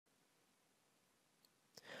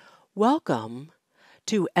Welcome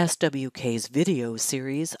to SWK's video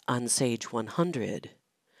series on Sage 100.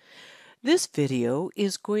 This video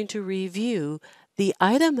is going to review the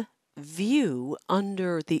item view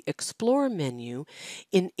under the Explore menu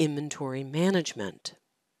in Inventory Management.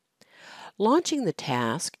 Launching the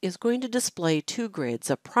task is going to display two grids,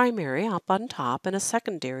 a primary up on top and a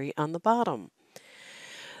secondary on the bottom.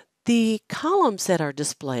 The columns that are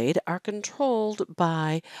displayed are controlled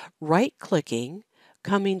by right-clicking,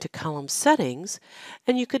 coming to column settings,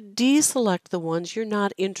 and you could deselect the ones you're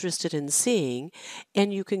not interested in seeing,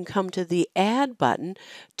 and you can come to the Add button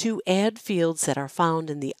to add fields that are found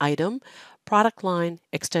in the item, product line,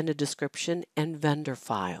 extended description, and vendor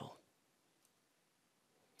file.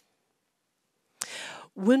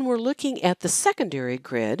 When we're looking at the secondary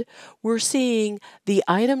grid, we're seeing the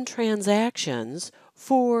item transactions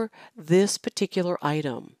for this particular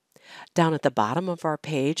item. Down at the bottom of our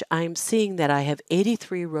page, I'm seeing that I have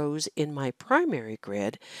 83 rows in my primary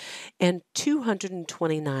grid and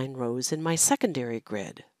 229 rows in my secondary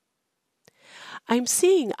grid. I'm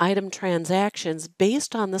seeing item transactions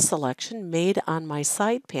based on the selection made on my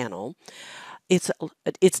side panel.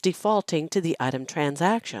 It's defaulting to the item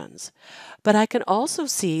transactions, but I can also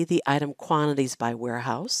see the item quantities by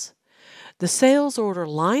warehouse, the sales order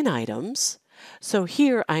line items. So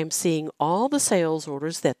here I'm seeing all the sales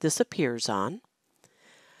orders that this appears on.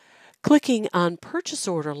 Clicking on purchase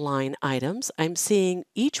order line items, I'm seeing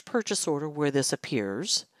each purchase order where this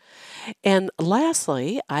appears. And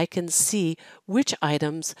lastly, I can see which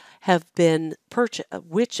items have been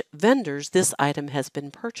which vendors this item has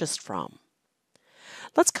been purchased from.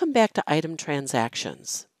 Let's come back to item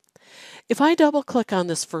transactions. If I double click on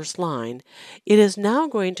this first line, it is now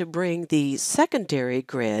going to bring the secondary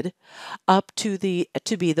grid up to be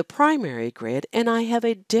the primary grid, and I have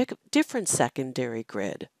a different secondary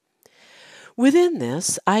grid. Within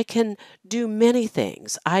this, I can do many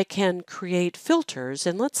things. I can create filters,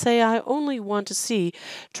 and let's say I only want to see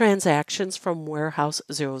transactions from warehouse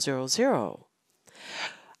 000.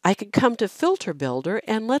 I could come to Filter Builder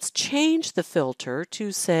and let's change the filter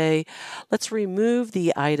to say, let's remove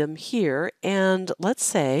the item here, and let's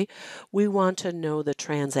say we want to know the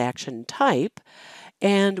transaction type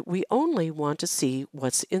and we only want to see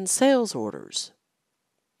what's in sales orders.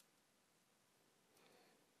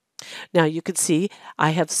 Now you can see I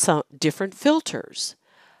have some different filters.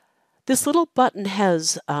 This little button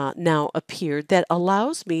has now appeared that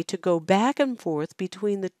allows me to go back and forth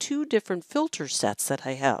between the two different filter sets that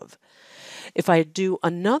I have. If I do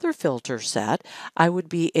another filter set, I would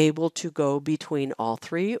be able to go between all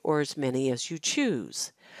three or as many as you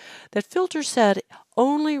choose. That filter set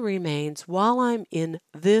only remains while I'm in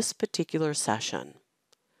this particular session.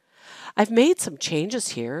 I've made some changes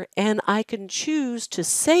here and I can choose to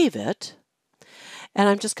save it, and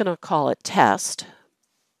I'm just going to call it test.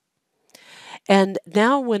 And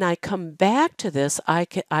now when I come back to this,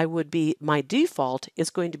 my default is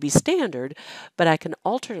going to be standard, but I can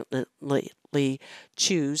alternately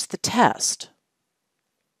choose the test.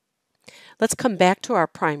 Let's come back to our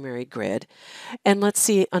primary grid and let's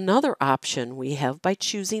see another option we have by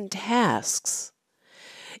choosing tasks.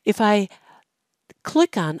 If I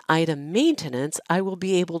click on Item Maintenance, I will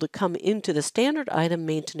be able to come into the standard item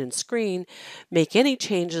maintenance screen, make any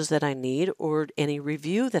changes that I need or any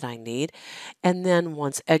review that I need, and then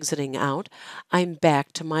once exiting out, I'm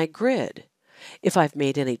back to my grid. If I've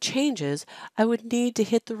made any changes, I would need to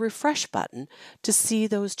hit the refresh button to see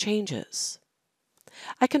those changes.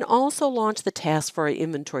 I can also launch the task for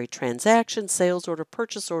inventory transactions, sales order,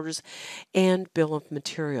 purchase orders, and bill of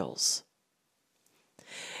materials.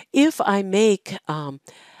 If I make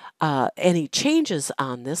any changes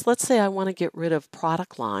on this, let's say I want to get rid of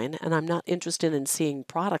product line and I'm not interested in seeing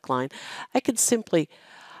product line, I could simply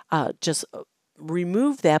just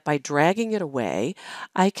remove that by dragging it away.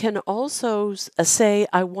 I can also say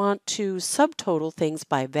I want to subtotal things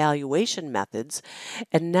by valuation methods,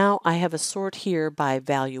 and now I have a sort here by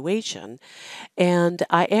valuation, and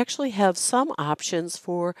I actually have some options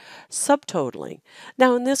for subtotaling.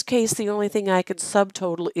 Now in this case, the only thing I could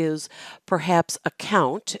subtotal is perhaps a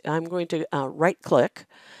count. I'm going to right click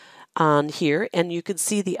on here and you can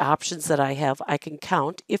see the options that I have. I can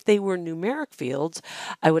count. If they were numeric fields,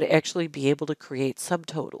 I would actually be able to create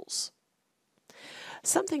subtotals.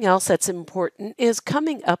 Something else that's important is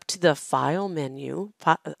coming up to the File menu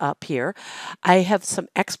up here. I have some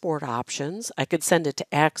export options. I could send it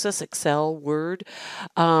to Access, Excel, Word.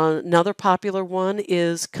 Another popular one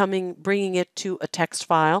is bringing it to a text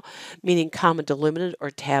file, meaning comma delimited or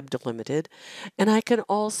tab delimited. And I can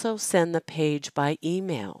also send the page by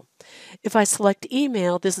email. If I select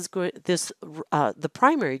email, the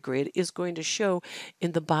primary grid is going to show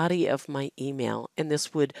in the body of my email, and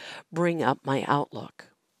this would bring up my Outlook.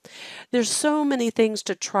 There's so many things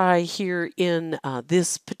to try here in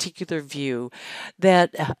this particular view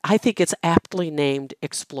that I think it's aptly named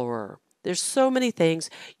Explorer. There's so many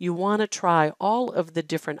things. You want to try all of the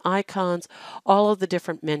different icons, all of the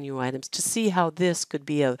different menu items to see how this could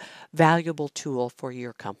be a valuable tool for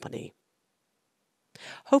your company.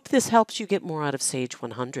 Hope this helps you get more out of Sage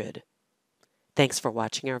 100. Thanks for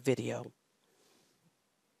watching our video.